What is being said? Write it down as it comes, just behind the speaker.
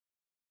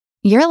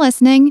You're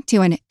listening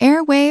to an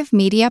Airwave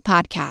Media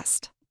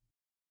Podcast.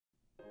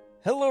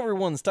 Hello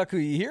everyone,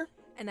 Takuya here.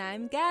 And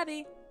I'm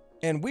Gabby.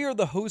 And we are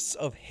the hosts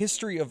of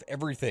History of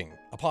Everything,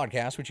 a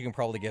podcast which you can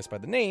probably guess by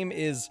the name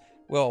is,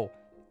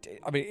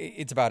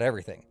 it's about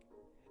everything.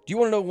 Do you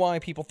want to know why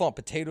people thought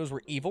potatoes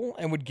were evil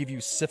and would give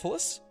you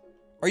syphilis?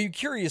 Are you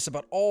curious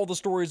about all the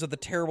stories of the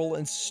terrible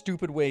and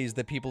stupid ways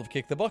that people have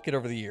kicked the bucket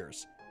over the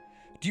years?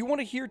 Do you want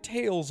to hear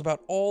tales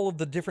about all of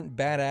the different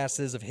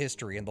badasses of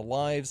history and the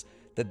lives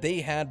that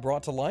they had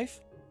brought to life?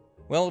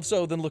 Well, if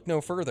so, then look no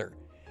further.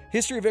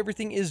 History of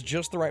Everything is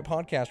just the right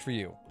podcast for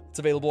you. It's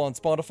available on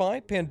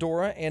Spotify,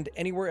 Pandora, and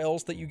anywhere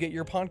else that you get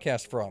your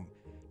podcast from.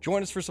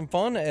 Join us for some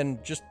fun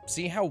and just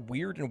see how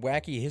weird and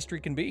wacky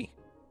history can be.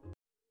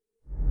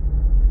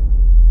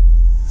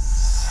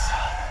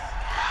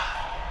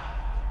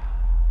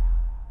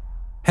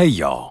 Hey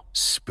y'all,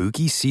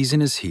 spooky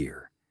season is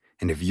here.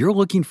 And if you're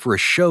looking for a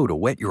show to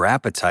whet your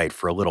appetite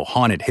for a little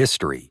haunted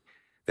history,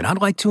 then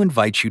I'd like to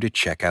invite you to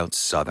check out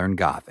Southern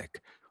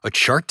Gothic, a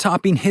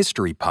chart-topping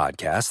history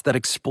podcast that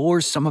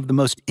explores some of the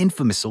most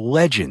infamous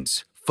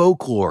legends,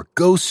 folklore,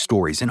 ghost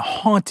stories, and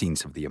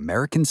hauntings of the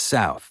American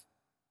South.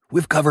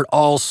 We've covered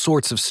all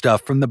sorts of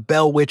stuff from the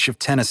Bell Witch of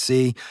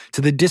Tennessee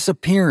to the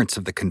disappearance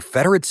of the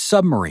Confederate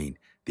submarine,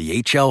 the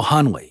H.L.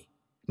 Hunley,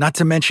 not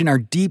to mention our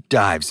deep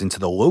dives into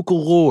the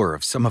local lore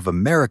of some of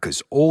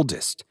America's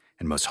oldest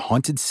and most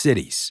haunted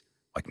cities,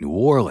 like New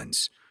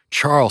Orleans,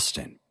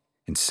 Charleston,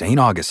 and St.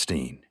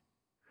 Augustine.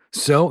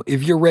 So,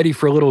 if you're ready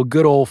for a little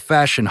good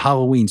old-fashioned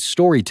Halloween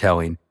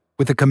storytelling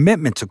with a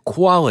commitment to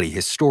quality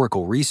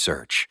historical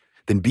research,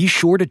 then be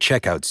sure to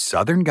check out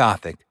Southern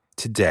Gothic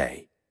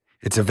today.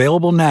 It's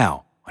available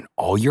now on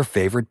all your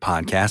favorite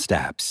podcast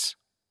apps.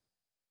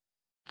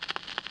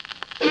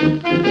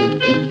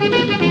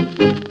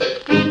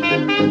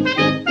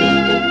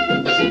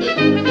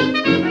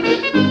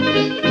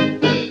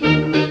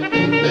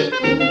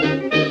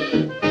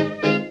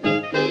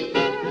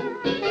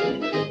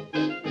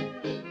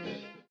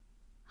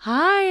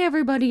 Hi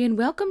everybody and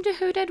welcome to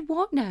Who Did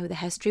What Now, the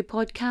history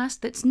podcast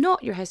that's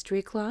not your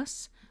history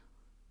class.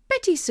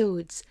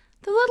 Bitty-sodes,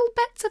 the little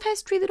bits of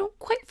history that don't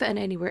quite fit in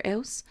anywhere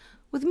else,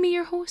 with me,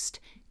 your host,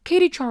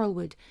 Katie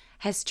Charlwood,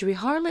 history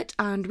harlot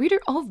and reader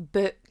of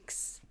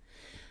books.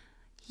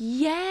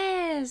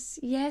 Yes.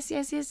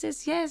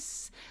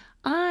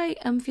 I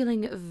am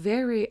feeling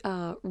very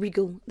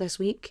regal this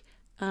week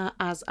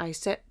as I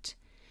sit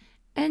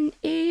in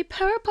a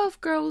Powerpuff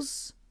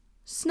Girls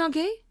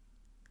snuggie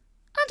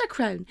and a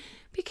crown,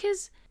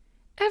 because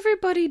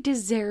everybody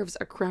deserves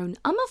a crown.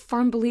 I'm a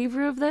firm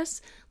believer of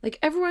this. Like,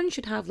 everyone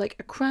should have like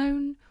a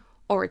crown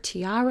or a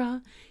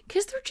tiara,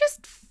 because they're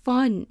just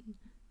fun.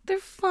 They're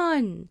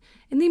fun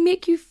and they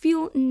make you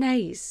feel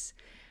nice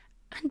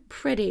and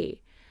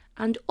pretty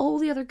and all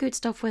the other good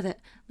stuff with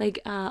it. Like,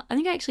 I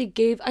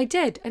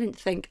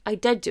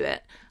did do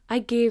it. I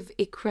gave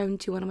a crown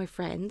to one of my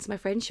friend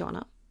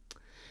Shauna,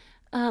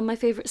 my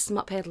favourite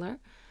smut peddler,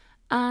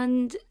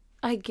 and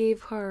I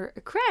gave her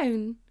a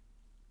crown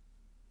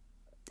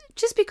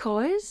just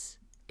because,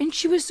 and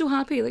she was so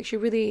happy. Like, she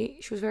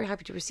was very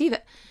happy to receive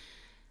it.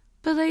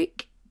 But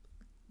like,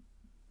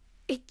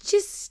 it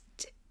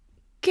just,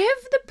 give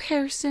the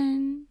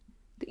person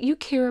that you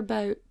care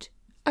about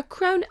a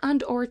crown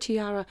and or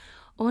tiara.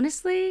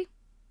 Honestly,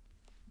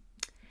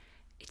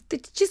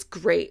 it's just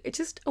great. It's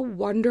just a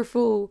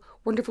wonderful,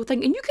 wonderful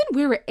thing. And you can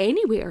wear it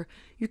anywhere.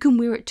 You can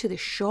wear it to the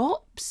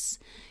shops.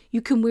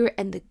 You can wear it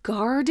in the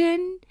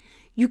garden.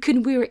 You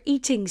can wear it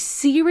eating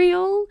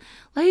cereal.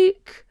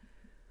 Like,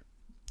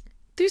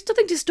 there's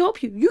nothing to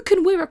stop you. You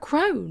can wear a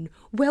crown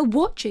while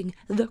watching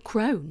The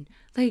Crown.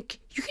 Like,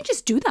 you can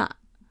just do that.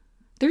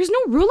 There's no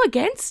rule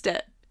against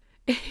it.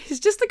 It's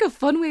just like a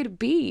fun way to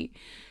be,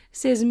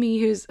 says me,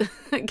 who's,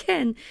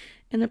 again,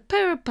 in a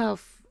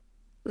Powerpuff,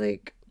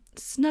 like,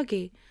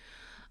 snuggie.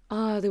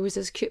 There was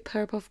this cute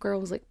Powerpuff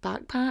Girls, like,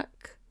 backpack.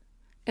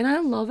 And I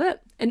love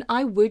it. And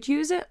I would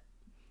use it.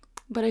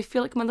 But I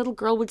feel like my little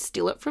girl would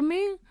steal it from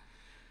me.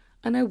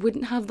 And I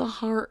wouldn't have the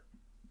heart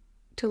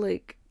to,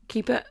 like,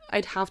 keep it.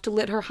 I'd have to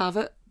let her have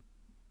it.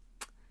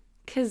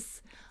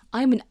 Because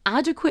I'm an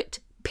adequate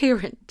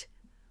parent.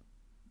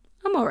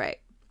 I'm alright.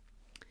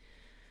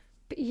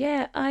 But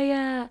yeah,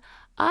 I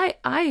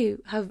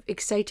have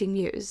exciting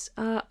news.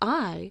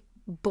 I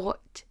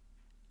bought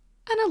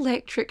an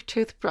electric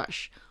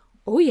toothbrush.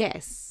 Oh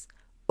yes.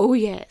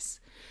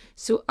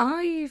 So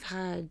I've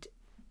had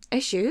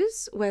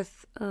issues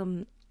with,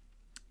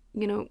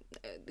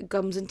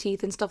 gums and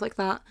teeth and stuff like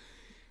that.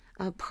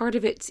 Part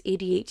of it's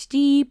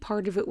ADHD,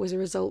 part of it was a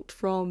result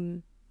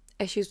from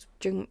issues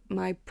during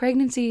my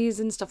pregnancies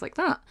and stuff like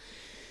that.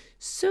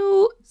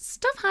 So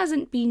stuff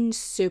hasn't been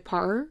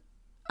super,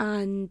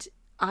 and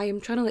I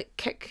am trying to like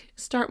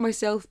kick-start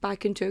myself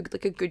back into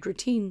like a good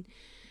routine.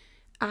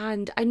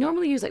 And I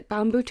normally use like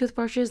bamboo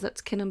toothbrushes. That's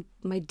kind of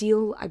my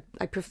deal.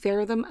 I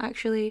prefer them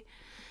actually.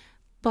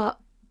 But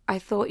I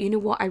thought, you know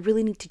what, I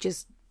really need to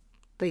just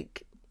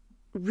like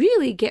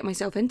really get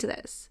myself into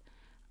this.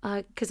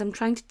 Because I'm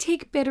trying to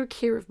take better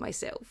care of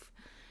myself.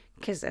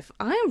 Because if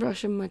I'm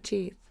brushing my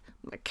teeth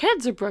My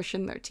kids are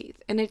brushing their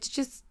teeth. And it's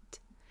just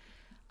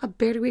a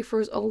better way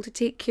for us all to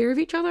take care of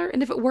each other.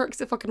 And if it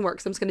works, it fucking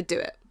works. I'm just going to do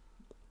it.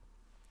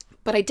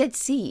 But I did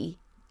see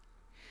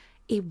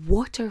a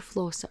water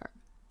flosser.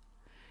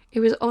 It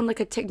was on like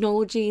a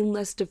technology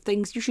list of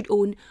things you should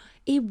own.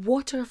 A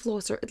water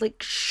flosser. It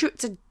like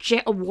shoots a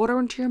jet of water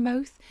into your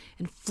mouth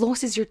and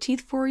flosses your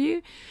teeth for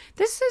you.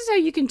 This is how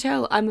you can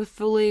tell I'm a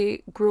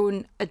fully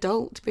grown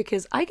adult,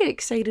 because I get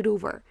excited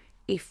over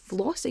a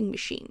flossing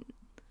machine.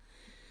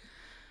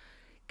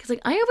 Because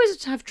like I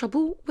always have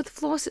trouble with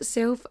floss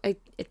itself. I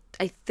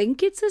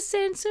think it's a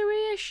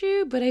sensory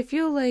issue, but I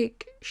feel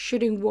like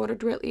shooting water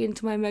directly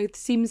into my mouth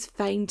seems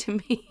fine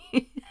to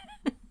me.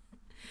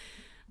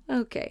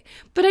 Okay,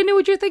 but I know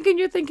what you're thinking.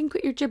 You're thinking,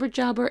 quit your jibber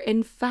jabber.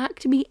 In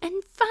fact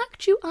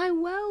you, I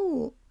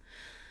will.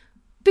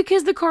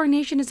 Because the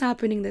coronation is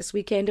happening this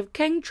weekend of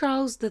King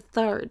Charles III.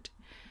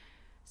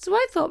 So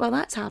I thought, while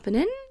that's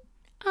happening,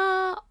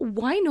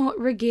 why not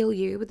regale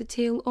you with a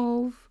tale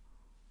of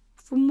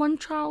from one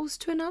Charles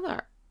to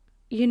another,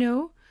 you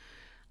know?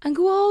 And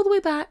go all the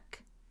way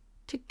back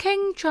to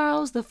King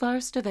Charles I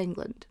of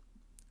England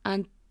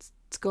and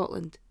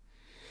Scotland.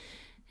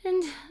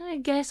 And I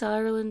guess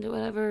Ireland or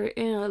whatever,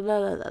 you know, blah,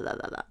 blah, blah,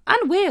 blah, blah.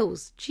 And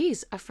Wales.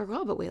 Jeez, I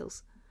forgot about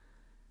Wales.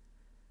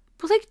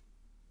 But, like,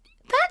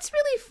 that's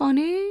really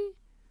funny.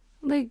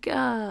 Like,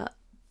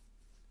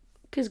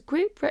 because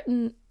Great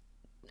Britain,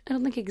 I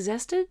don't think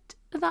existed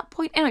at that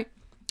point. Anyway,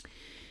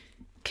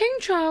 King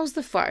Charles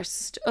I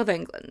of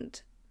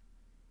England,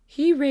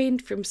 he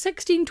reigned from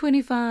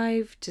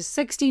 1625 to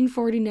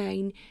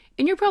 1649.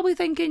 And you're probably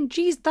thinking,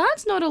 geez,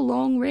 that's not a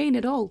long reign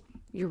at all.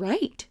 You're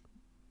right.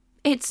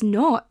 It's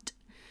not.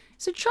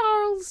 So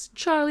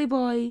Charlie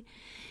boy,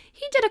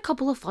 he did a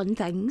couple of fun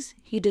things.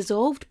 He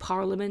dissolved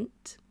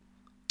Parliament.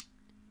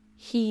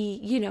 He,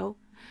 you know,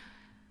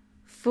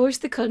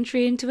 forced the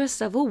country into a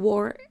civil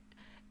war.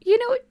 You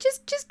know,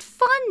 just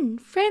fun,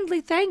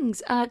 friendly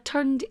things.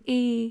 Turned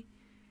a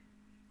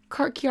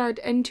kirkyard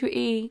into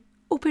a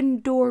open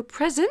door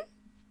prison.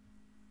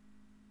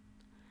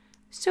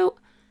 So,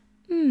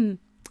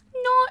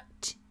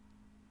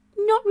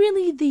 not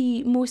really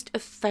the most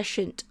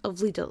efficient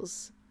of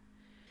leaders.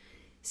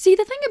 See,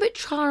 the thing about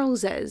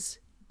Charles is,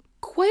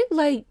 quite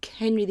like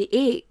Henry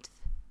VIII,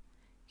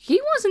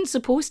 he wasn't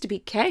supposed to be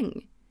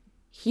king.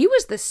 He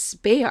was the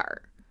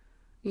spare.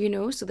 You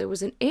know, so there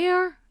was an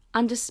heir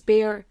and a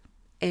spare,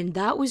 and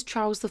that was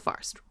Charles I,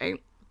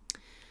 right?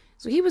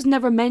 So he was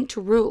never meant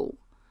to rule.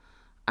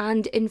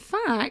 And in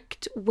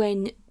fact,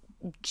 when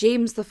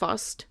James VI,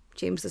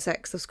 James VI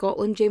of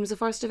Scotland, James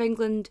I of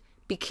England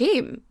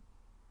became,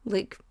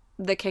 like,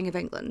 the King of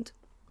England,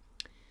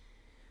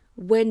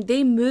 when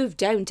they moved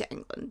down to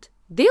England,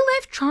 they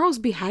left Charles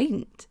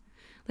behind.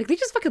 Like, they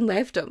just fucking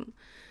left him.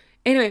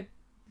 Anyway,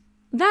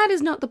 that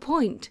is not the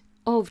point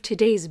of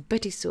today's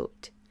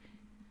bitty-sode.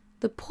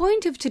 The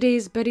point of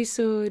today's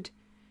bitty-sode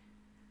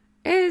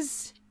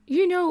is,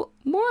 you know,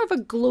 more of a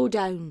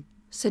glow-down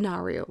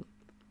scenario.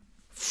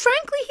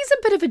 Frankly, he's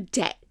a bit of a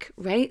dick,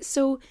 right?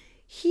 So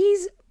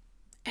he's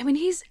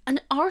an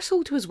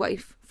arsehole to his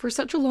wife for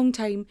such a long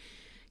time.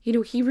 You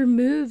know, he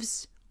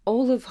removes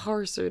all of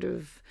her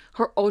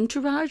her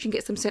entourage and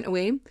gets them sent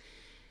away.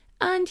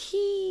 And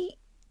he,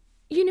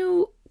 you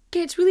know,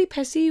 gets really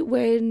pissy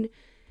when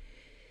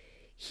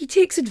he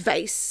takes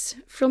advice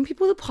from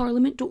people the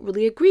Parliament don't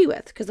really agree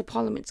with, because the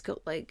Parliament's got,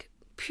 like,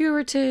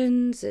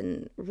 Puritans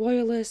and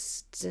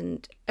Royalists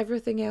and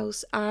everything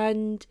else,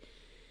 and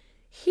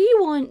he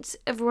wants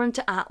everyone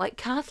to act like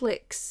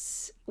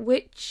Catholics,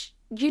 which,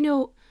 you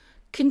know,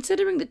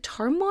 considering the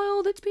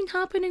turmoil that's been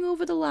happening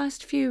over the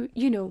last few,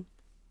 you know,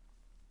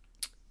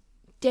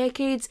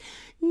 decades,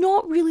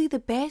 not really the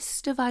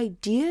best of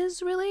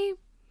ideas, really.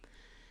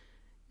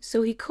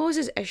 So he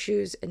causes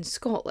issues in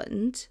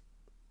Scotland,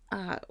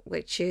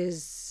 which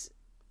is,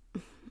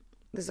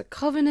 there's a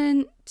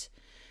covenant,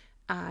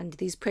 and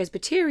these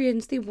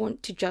Presbyterians, they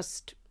want to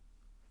just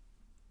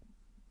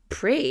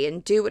pray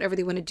and do whatever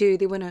they want to do.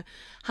 They want to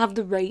have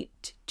the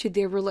right to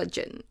their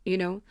religion, you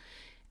know.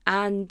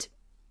 And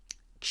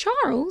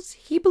Charles,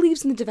 he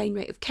believes in the divine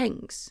right of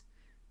kings.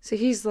 So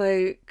he's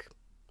like,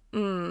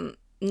 no,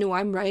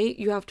 I'm right.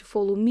 You have to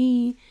follow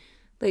me.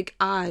 Like,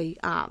 I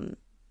am,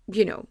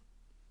 you know,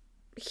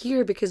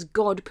 here because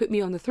God put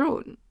me on the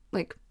throne.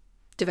 Like,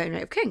 divine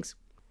right of kings.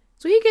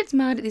 So he gets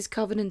mad at these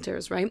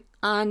Covenanters, right?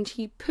 And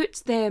he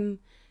puts them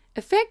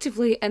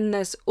effectively in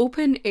this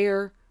open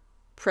air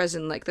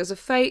prison. Like, there's a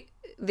fight,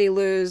 they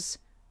lose,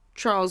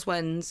 Charles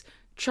wins,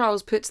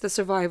 Charles puts the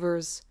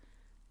survivors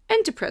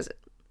into prison.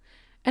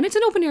 And it's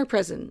an open air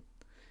prison.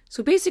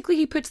 So basically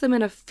he puts them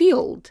in a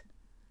field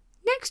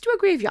next to a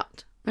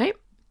graveyard, right?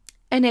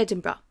 In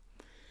Edinburgh.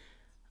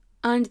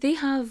 And they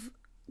have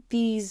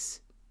these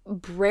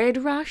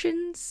bread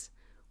rations,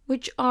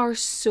 which are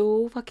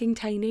so fucking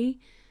tiny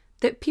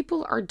that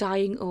people are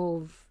dying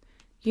of,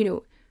 you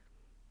know,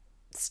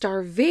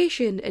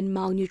 starvation and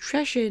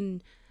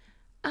malnutrition.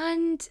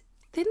 And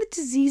then the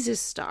diseases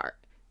start,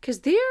 because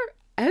they're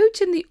out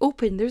in the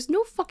open. There's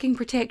no fucking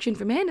protection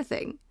from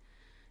anything.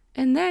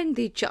 and then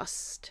they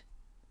just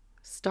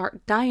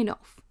start dying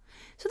off.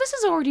 So this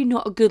is already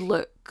not a good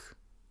look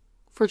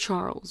for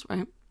Charles,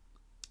 right?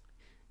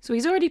 So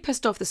he's already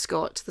pissed off the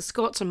Scots. The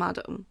Scots are mad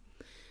at him.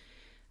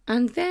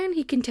 And then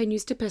he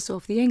continues to piss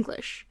off the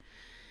English.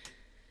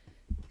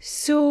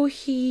 So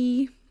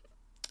he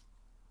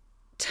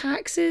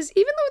taxes,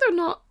 even though they're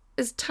not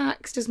as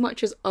taxed as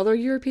much as other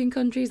European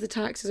countries, the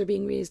taxes are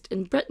being raised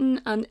in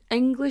Britain, and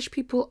English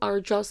people are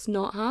just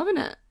not having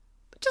it.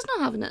 Just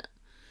not having it.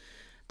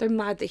 They're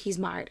mad that he's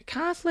married a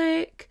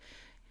Catholic,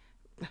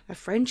 a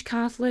French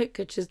Catholic,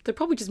 which is, they're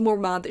probably just more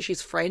mad that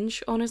she's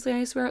French, honestly,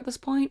 I swear, at this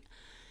point.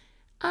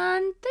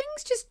 And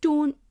things just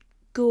don't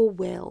go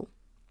well.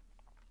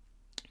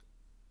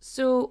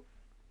 So,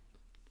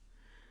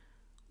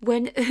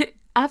 when,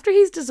 after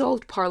he's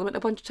dissolved Parliament a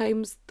bunch of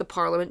times, the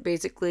Parliament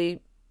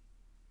basically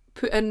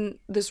put in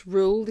this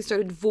rule. They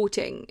started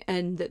voting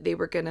and that they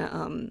were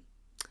gonna,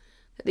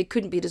 that they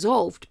couldn't be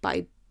dissolved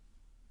by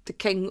the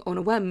king on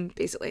a whim,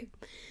 basically.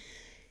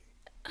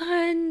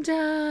 And,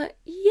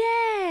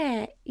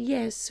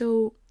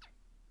 so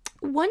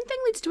one thing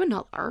leads to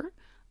another,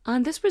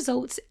 and this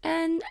results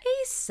in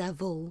a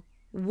civil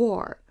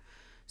war.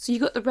 So you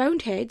got the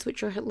Roundheads,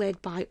 which are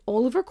led by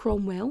Oliver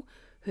Cromwell,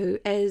 who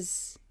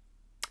is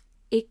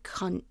a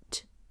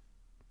cunt.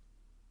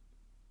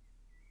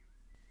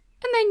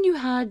 And then you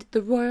had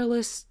the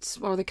Royalists,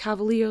 or the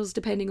Cavaliers,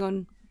 depending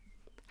on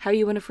how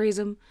you want to phrase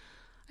them.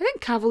 I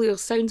think Cavaliers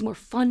sounds more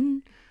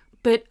fun,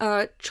 but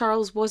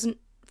Charles wasn't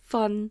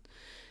fun.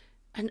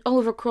 And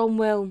Oliver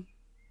Cromwell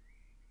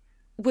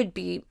would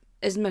be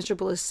as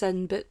miserable as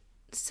sin, but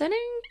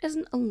sinning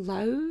isn't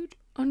allowed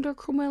under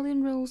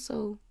Cromwellian rule,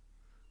 so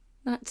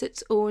that's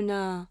its own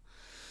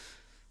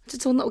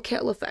little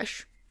kettle of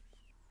fish.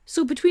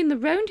 So between the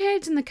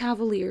Roundheads and the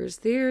Cavaliers,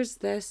 there's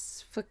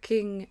this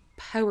fucking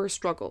power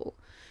struggle.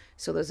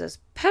 So there's this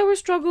power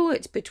struggle,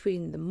 it's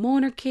between the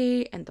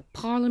monarchy and the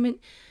Parliament,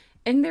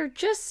 and they're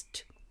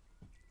just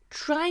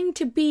trying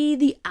to be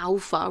the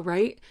alpha,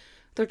 right?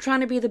 They're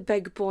trying to be the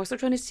big boss. They're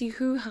trying to see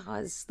who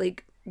has,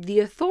 like, the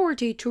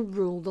authority to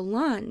rule the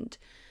land.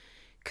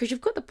 Because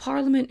you've got the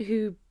Parliament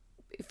who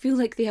feel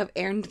like they have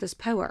earned this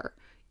power,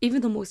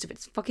 even though most of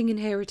it's fucking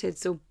inherited,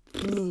 so...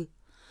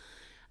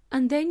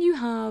 And then you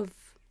have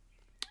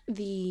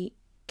the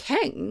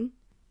king,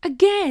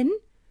 again,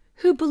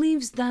 who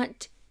believes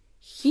that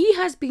he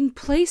has been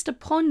placed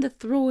upon the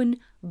throne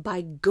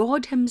by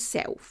God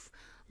himself.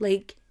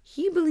 Like,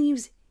 he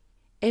believes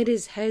it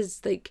is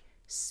his, like,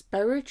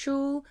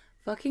 spiritual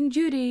fucking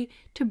duty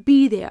to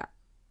be there,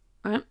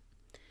 right?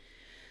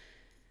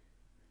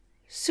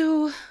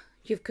 So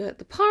you've got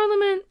the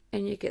Parliament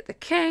and you get the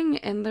king,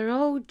 and they're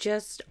all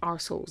just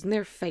arseholes and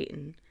they're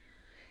fighting.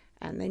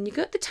 And then you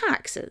got the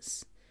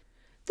taxes.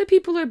 The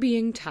people are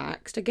being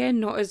taxed, again,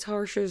 not as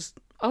harsh as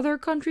other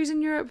countries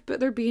in Europe, but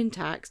they're being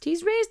taxed.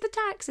 He's raised the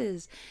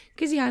taxes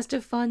because he has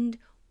to fund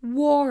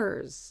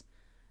wars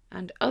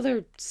and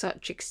other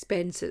such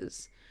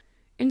expenses.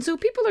 And so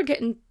people are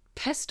getting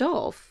pissed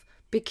off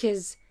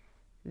because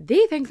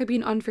they think they're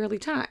being unfairly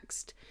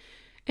taxed.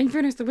 In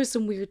fairness, there was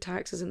some weird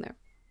taxes in there.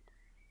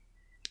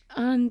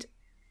 And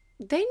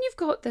then you've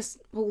got this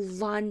whole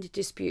land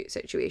dispute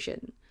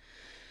situation.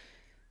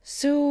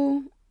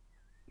 So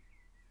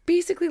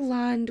basically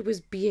land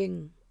was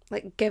being,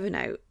 like, given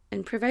out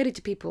and provided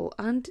to people,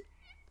 and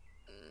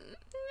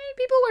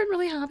people weren't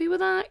really happy with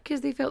that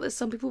because they felt that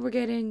some people were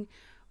getting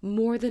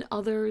more than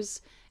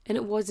others and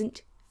it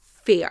wasn't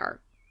fair.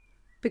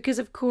 Because,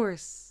 of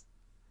course,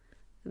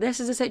 this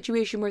is a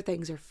situation where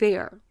things are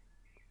fair.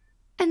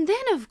 And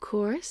then, of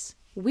course,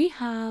 we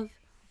have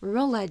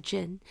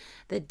religion,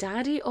 the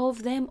daddy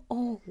of them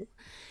all.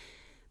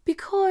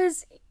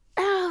 Because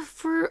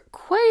for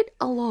quite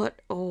a lot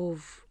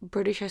of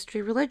British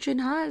history, religion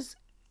has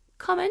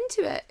come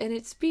into it, and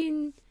it's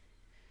been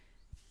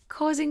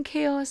causing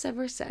chaos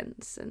ever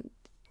since. And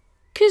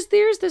because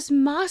there's this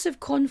massive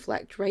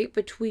conflict, right,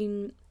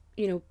 between,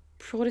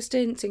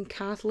 Protestants and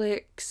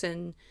Catholics,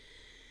 and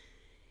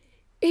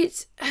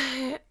it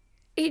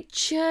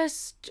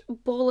just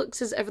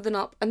bollockses everything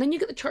up. And then you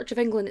get the Church of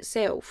England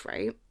itself,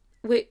 right,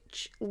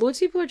 which loads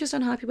of people are just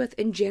unhappy with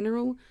in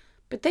general.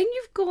 But then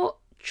you've got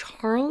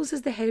Charles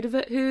as the head of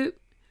it, who,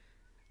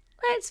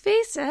 let's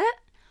face it,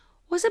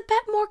 was a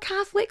bit more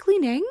Catholic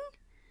leaning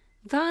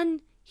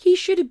than he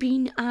should have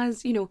been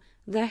as,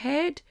 the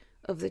head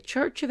of the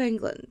Church of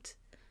England,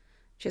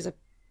 which is a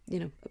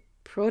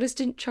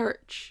Protestant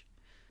church.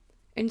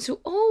 And so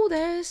all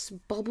this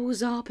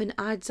bubbles up and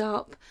adds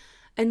up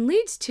and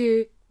leads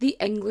to the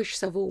English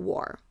Civil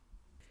War.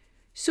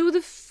 So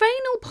the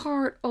final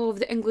part of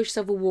the English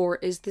Civil War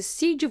is the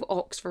Siege of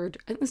Oxford.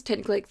 I think there's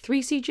technically like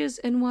 3 sieges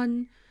in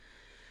one.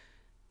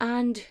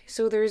 And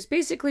so there's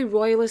basically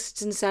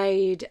royalists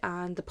inside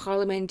and the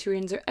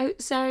parliamentarians are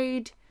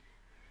outside.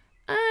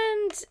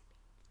 And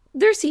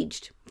they're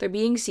sieged. They're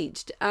being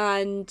sieged.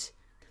 And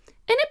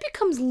it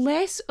becomes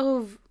less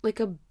of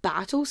like a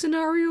battle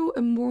scenario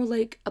and more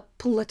like a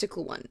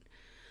political one.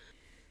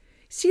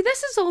 See,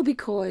 this is all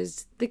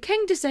because the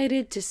king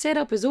decided to set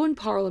up his own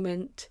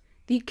parliament.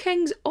 the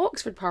King's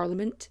Oxford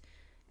Parliament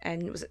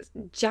in, was it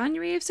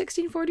January of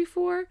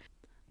 1644?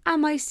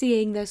 Am I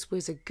saying this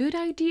was a good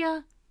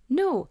idea?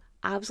 No,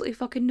 absolutely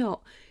fucking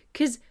not.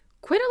 Because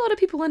quite a lot of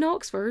people in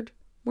Oxford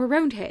were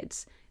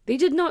Roundheads. They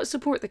did not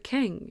support the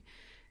king.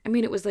 I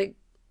mean, it was like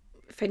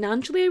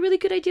financially a really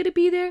good idea to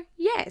be there.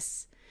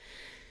 Yes.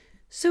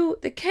 So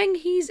the king,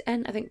 he's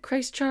in, I think,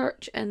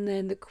 Christchurch, and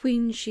then the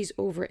queen, she's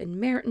over in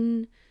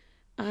Merton.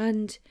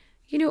 And,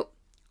 you know,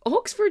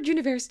 Oxford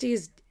University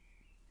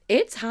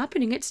it's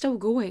happening, it's still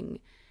going.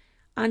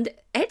 And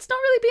it's not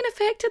really being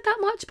affected that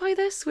much by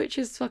this, which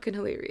is fucking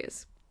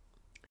hilarious.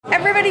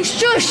 Everybody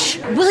shush!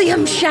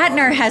 William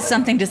Shatner has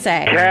something to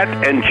say.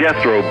 Cat and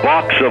Jethro,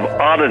 box of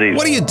oddities.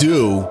 What do you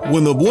do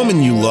when the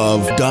woman you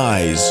love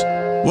dies?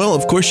 Well,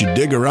 of course you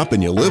dig her up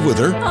and you live with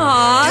her.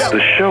 Aww.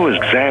 The show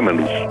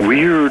examines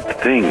weird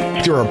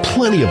things. There are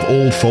plenty of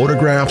old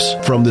photographs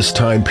from this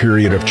time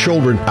period of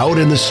children out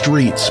in the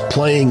streets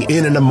playing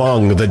in and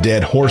among the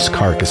dead horse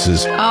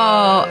carcasses.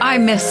 Oh, I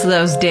miss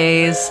those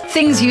days.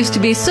 Things used to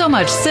be so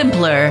much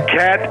simpler.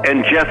 Cat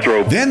and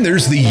Jethro. Then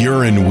there's the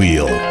urine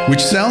wheel,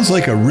 which sounds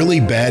like a really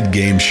bad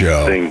game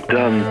show. Thing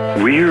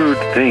done weird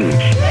things.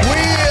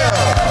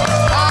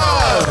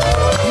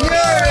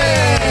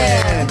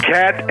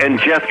 Cat and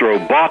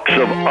Jethro, box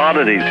of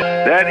oddities.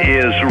 That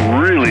is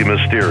really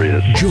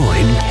mysterious.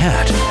 Join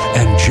Cat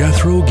and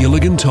Jethro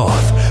Gilligan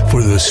Toth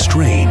for the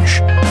strange,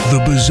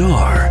 the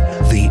bizarre,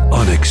 the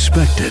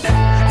unexpected,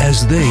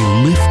 as they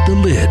lift the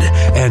lid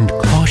and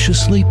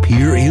cautiously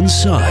peer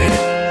inside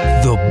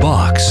the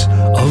Box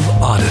of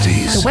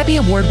Oddities. The Webby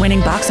Award-winning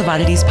Box of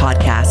Oddities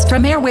podcast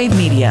from Airwave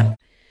Media.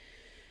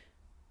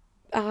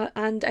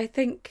 And I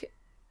think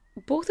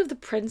both of the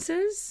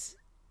princes,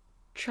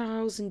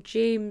 Charles and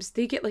James,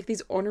 they get like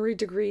these honorary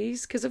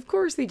degrees, because of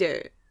course they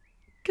do.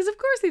 Because of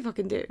course they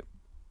fucking do.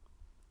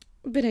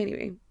 But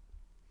anyway,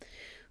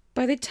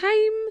 by the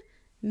time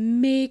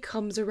May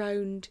comes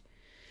around,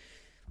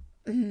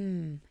 yeah,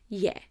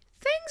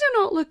 things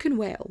are not looking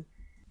well.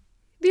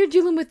 They're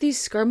dealing with these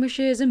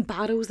skirmishes and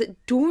battles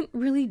that don't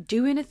really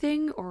do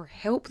anything or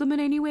help them in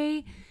any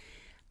way.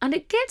 And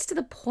it gets to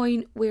the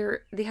point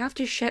where they have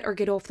to shit or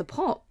get off the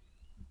pot.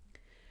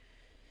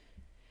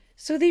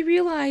 So they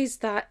realise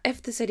that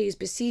if the city is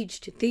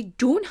besieged, they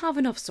don't have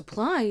enough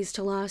supplies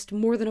to last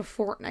more than a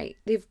fortnight.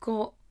 They've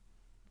got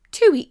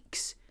 2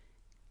 weeks,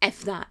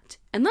 if that.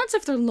 And that's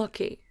if they're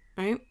lucky,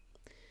 right?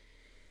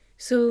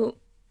 So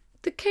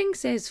the king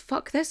says,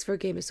 fuck this for a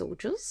game of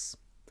soldiers.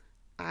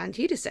 And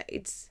he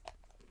decides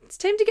it's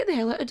time to get the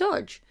hell out of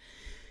Dodge.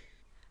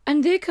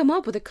 And they come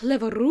up with a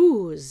clever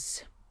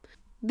ruse.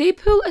 They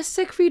pull a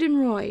Siegfried and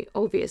Roy,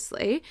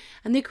 obviously,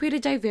 and they create a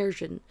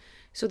diversion.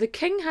 So the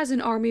king has an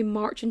army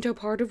march into a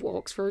part of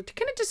Oxford to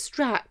kind of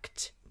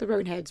distract the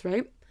Roundheads,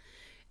 right?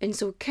 And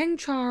so King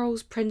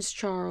Charles, Prince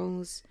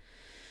Charles,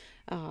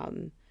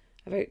 about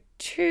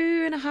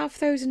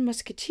 2,500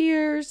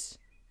 musketeers,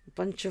 a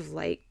bunch of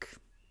like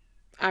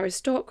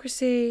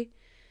aristocracy,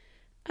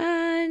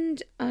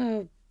 and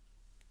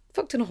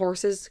fuck ton of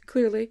horses,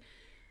 clearly.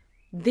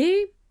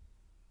 They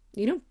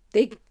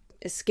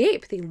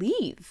escape, they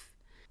leave.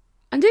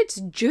 And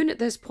it's June at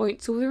this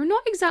point, so they're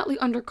not exactly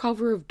under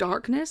cover of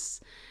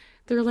darkness.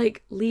 They're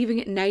like leaving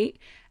at night.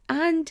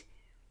 And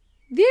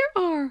there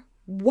are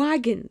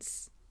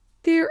wagons.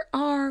 There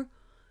are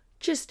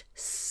just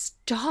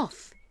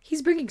stuff.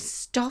 He's bringing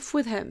stuff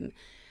with him.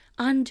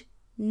 And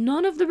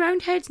none of the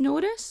Roundheads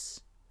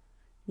notice.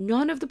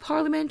 None of the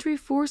parliamentary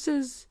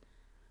forces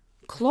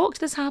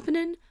clocked this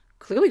happening.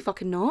 Clearly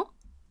fucking not.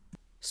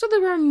 So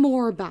there are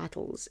more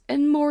battles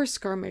and more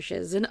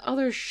skirmishes and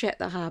other shit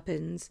that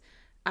happens.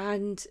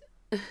 And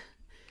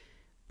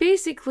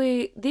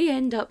basically, they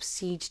end up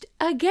sieged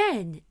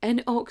again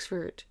in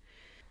Oxford.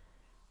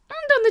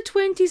 And on the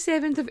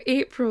 27th of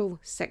April,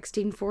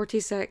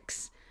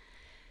 1646,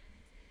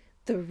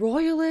 the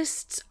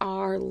Royalists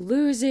are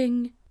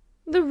losing,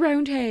 the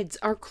Roundheads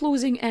are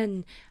closing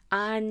in,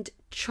 and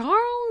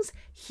Charles,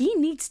 he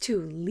needs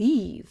to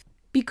leave.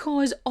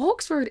 Because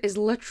Oxford is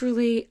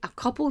literally a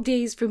couple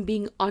days from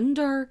being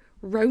under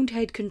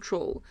Roundhead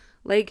control.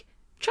 Like,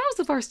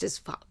 Charles I is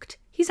fucked.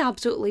 He's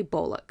absolutely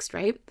bollocks,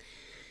 right?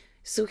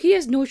 So he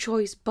has no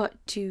choice but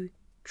to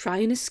try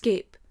and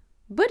escape.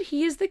 But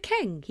he is the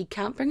king. He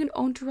can't bring an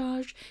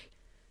entourage.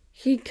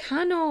 He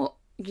cannot,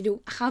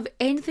 have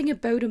anything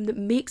about him that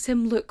makes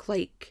him look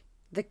like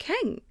the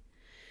king.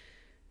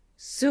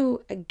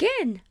 So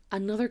again,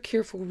 another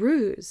careful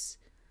ruse.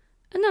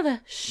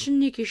 Another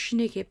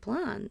sneaky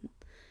plan.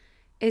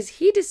 Is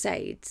he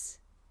decides,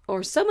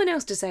 or someone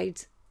else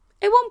decides,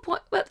 at one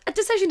point, well, a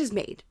decision is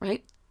made,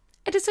 right?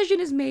 A decision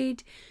is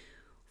made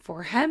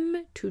for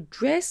him to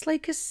dress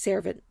like a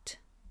servant.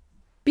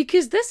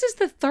 Because this is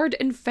the third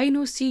and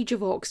final siege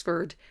of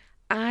Oxford,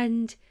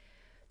 and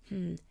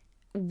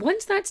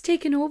once that's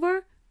taken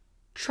over,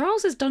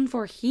 Charles is done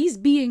for. He's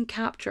being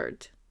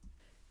captured.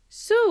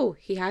 So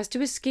he has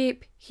to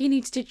escape. He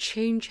needs to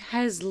change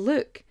his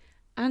look.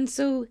 And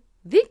so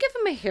they give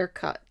him a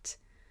haircut.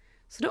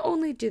 So not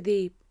only do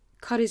they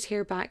cut his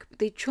hair back, but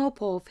they chop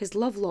off his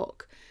love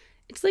lock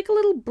It's like a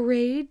little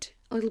braid,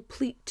 a little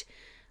plait,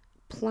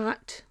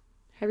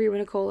 however you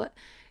want to call it.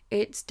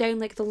 It's down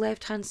like the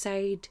left-hand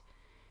side.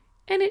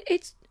 And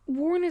it's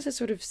worn as a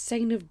sort of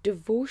sign of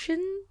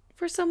devotion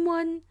for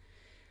someone.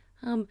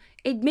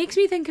 It makes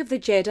me think of the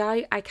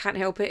Jedi. I can't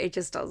help it. It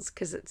just does,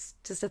 because it's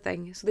just a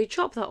thing. So they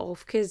chop that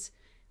off because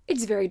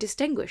it's very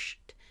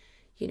distinguished.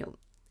 You know,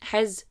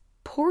 his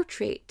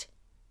portrait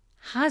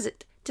has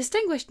it.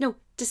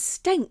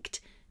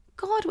 Distinct.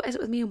 God, what is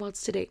it with me and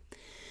words today?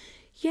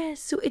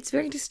 Yes, so it's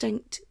very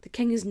distinct. The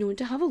king is known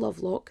to have a love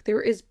lock. There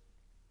is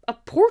a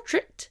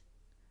portrait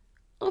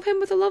of him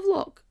with a love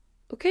lock.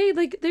 Okay,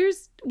 like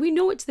we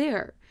know it's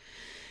there.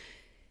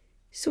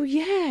 So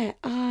yeah,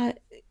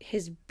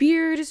 his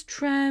beard is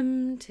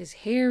trimmed, his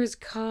hair is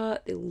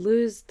cut, they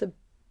lose the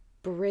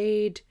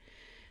braid,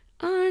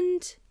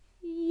 and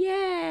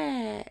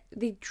yeah,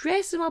 they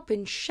dress him up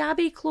in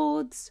shabby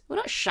clothes. Well,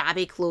 not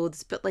shabby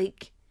clothes, but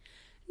like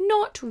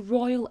not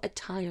royal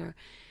attire.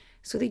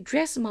 So they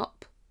dress him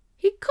up.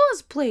 He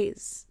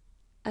cosplays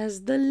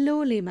as the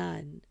lowly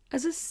man,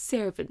 as a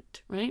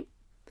servant, right?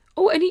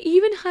 Oh, and he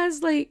even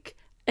has like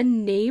a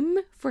name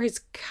for his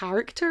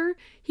character.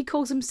 He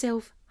calls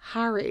himself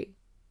Harry.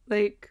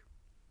 Like,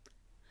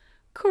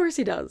 of course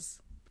he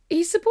does.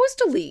 He's supposed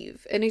to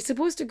leave and he's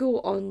supposed to go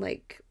on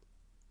like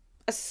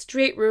a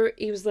straight route.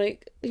 He was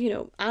like, you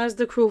know, as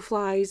the crow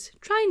flies,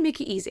 try and make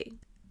it easy.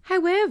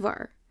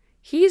 However,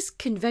 he's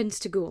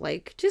convinced to go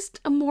like just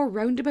a more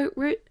roundabout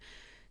route.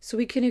 So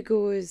he kind of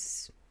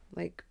goes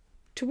like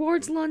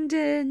towards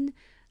London,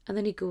 and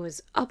then he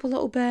goes up a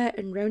little bit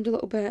and round a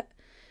little bit,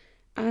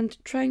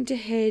 and trying to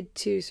head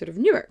to sort of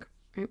Newark.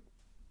 Right?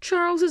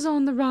 Charles is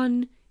on the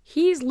run.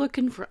 He's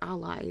looking for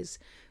allies.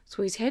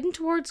 So he's heading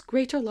towards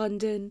Greater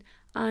London,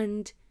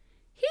 and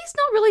he's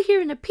not really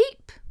hearing a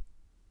peep.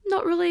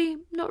 Not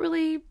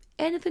really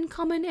anything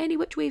coming any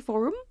which way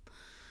for him.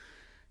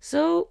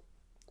 So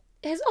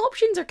his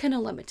options are kind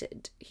of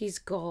limited. He's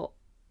got,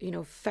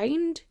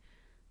 find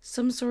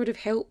some sort of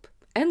help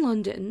in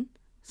London,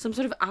 some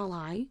sort of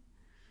ally.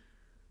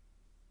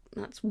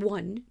 That's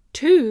 1.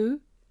 2,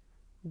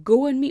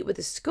 go and meet with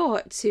the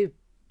Scots who,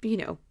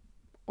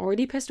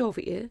 already pissed off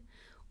at you.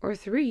 Or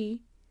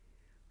 3,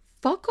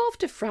 fuck off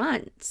to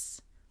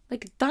France.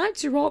 Like,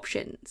 that's your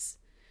options.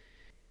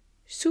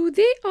 So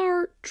they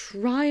are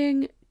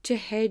trying to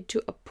head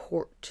to a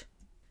port.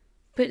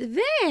 But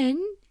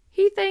then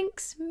he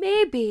thinks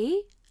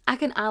maybe I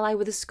can ally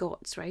with the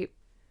Scots, right?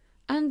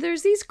 And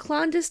there's these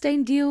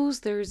clandestine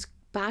deals, there's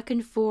back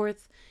and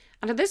forth.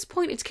 And at this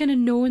point, it's kind of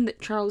known that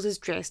Charles is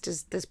dressed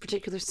as this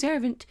particular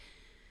servant.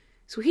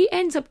 So he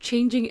ends up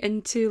changing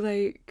into,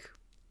 like,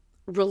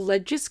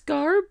 religious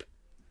garb.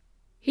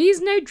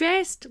 He's now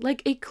dressed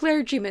like a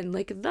clergyman.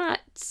 Like,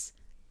 that's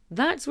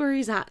where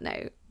he's at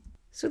now.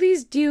 So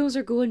these deals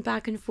are going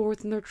back and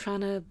forth and they're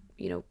trying to,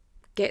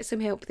 get some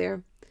help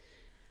there.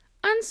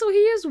 And so he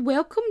is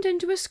welcomed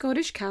into a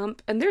Scottish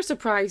camp and they're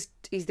surprised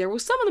he's there. Well,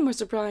 some of them are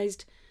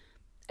surprised.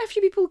 A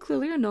few people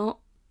clearly are not.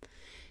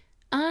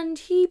 And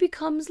he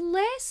becomes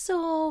less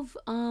of,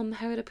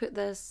 how would I put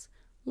this?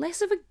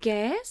 Less of a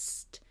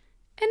guest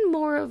and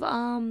more of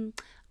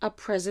a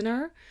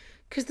prisoner.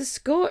 Because the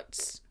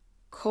Scots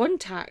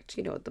contact,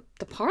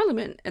 the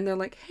Parliament, and they're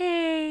like,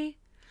 hey,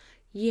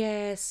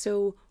 yeah,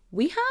 so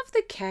we have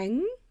the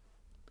king.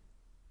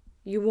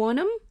 You want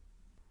him?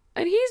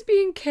 And he's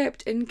being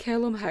kept in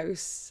Kelham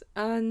House.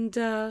 And,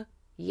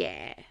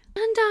 yeah.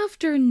 And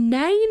after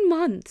 9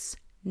 months,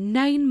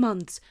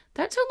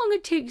 that's how long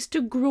it takes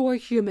to grow a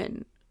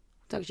human.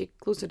 It's actually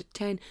closer to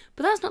 10,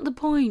 but that's not the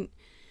point.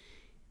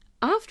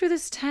 After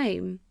this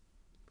time,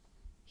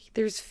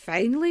 there's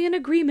finally an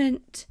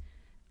agreement,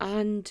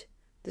 and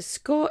the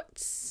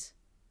Scots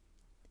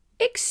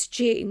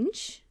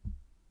exchange.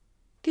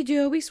 They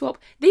do a wee swap.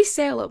 They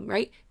sell him,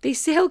 right? They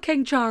sell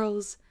King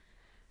Charles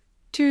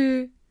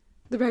to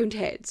the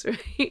Roundheads,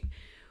 right?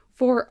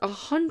 For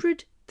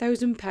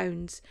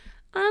 £100,000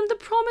 and the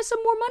promise of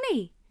more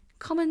money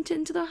coming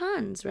into their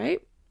hands,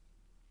 right?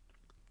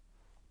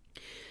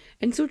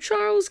 And so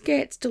Charles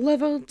gets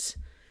delivered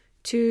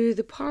to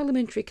the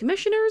parliamentary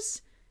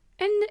commissioners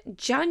in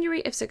January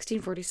of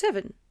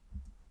 1647.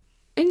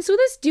 And so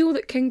this deal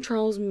that King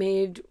Charles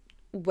made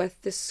with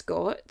the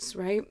Scots,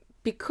 right,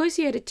 because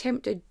he had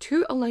attempted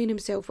to align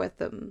himself with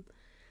them,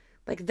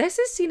 like, this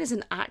is seen as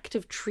an act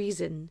of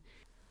treason.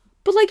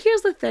 But, like,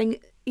 here's the thing,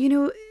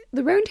 the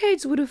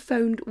Roundheads would have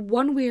found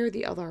one way or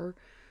the other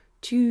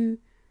to,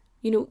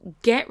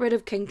 get rid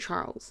of King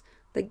Charles.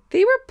 Like,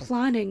 they were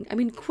planning,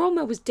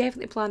 Cromwell was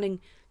definitely planning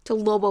to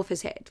lob off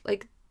his head.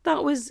 Like,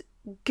 that was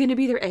going to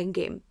be their end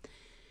game.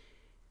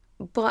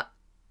 But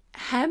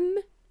him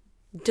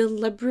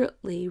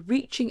deliberately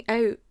reaching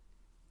out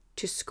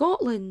to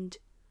Scotland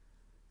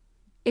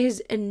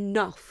is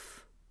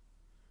enough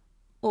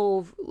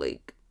of,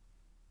 like,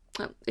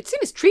 it's seen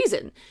as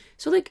treason.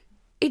 So, like,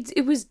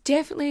 it was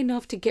definitely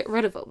enough to get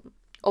rid of him,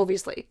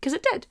 obviously, because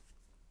it did.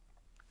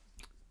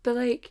 But,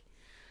 like,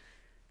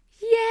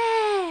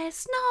 yeah,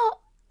 it's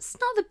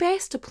not the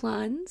best of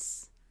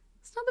plans.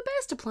 It's not the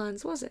best of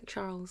plans, was it,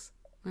 Charles?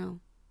 No.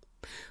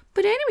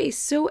 But anyway,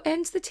 so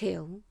ends the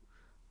tale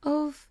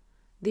of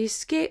the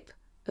escape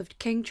of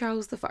King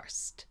Charles I.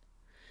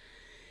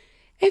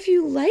 If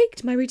you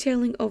liked my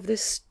retelling of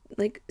this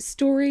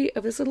story,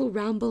 of this little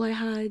ramble I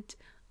had,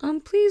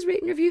 please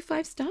rate and review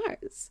 5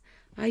 stars.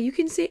 You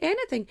can say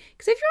anything,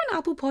 because if you're on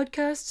Apple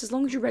Podcasts, as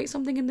long as you write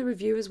something in the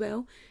review as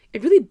well,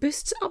 it really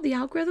boosts up the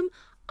algorithm.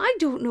 I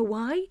don't know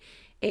why.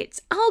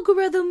 It's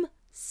algorithm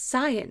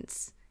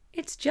science.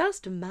 It's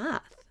just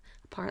math,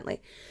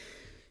 apparently.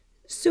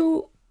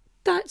 So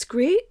that's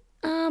great.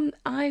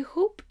 I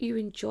hope you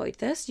enjoyed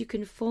this. You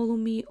can follow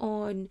me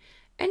on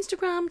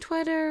Instagram,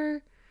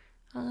 Twitter.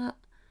 I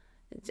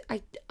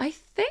think I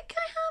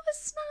have a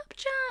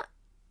Snapchat.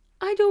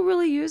 I don't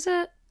really use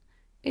it.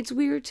 It's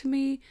weird to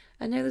me.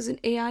 And now there's an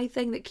AI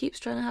thing that keeps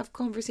trying to have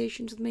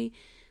conversations with me.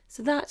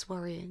 So that's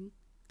worrying.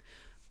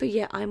 But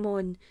yeah, I'm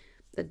on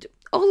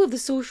all of the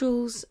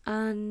socials,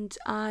 and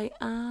I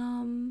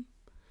am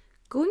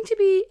going to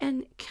be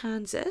in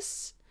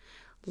Kansas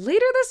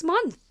later this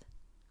month.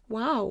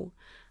 Wow.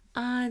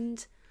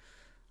 And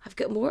I've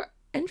got more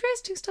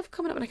interesting stuff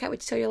coming up, and I can't wait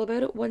to tell you all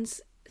about it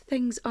once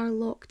things are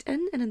locked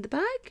in and in the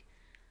bag.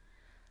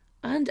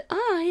 And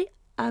I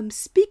am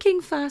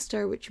speaking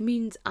faster, which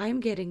means I'm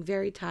getting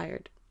very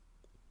tired.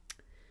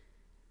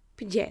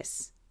 But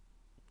yes,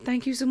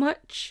 thank you so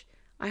much.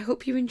 I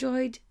hope you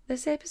enjoyed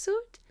this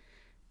episode,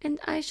 and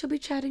I shall be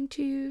chatting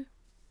to you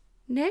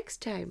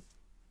next time.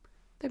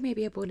 There may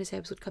be a bonus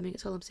episode coming,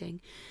 that's all I'm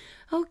saying.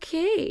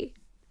 Okay,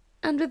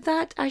 and with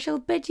that, I shall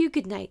bid you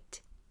good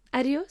night.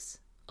 Adios,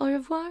 au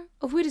revoir,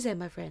 auf Wiedersehen,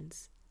 my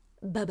friends.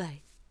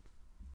 Bye-bye.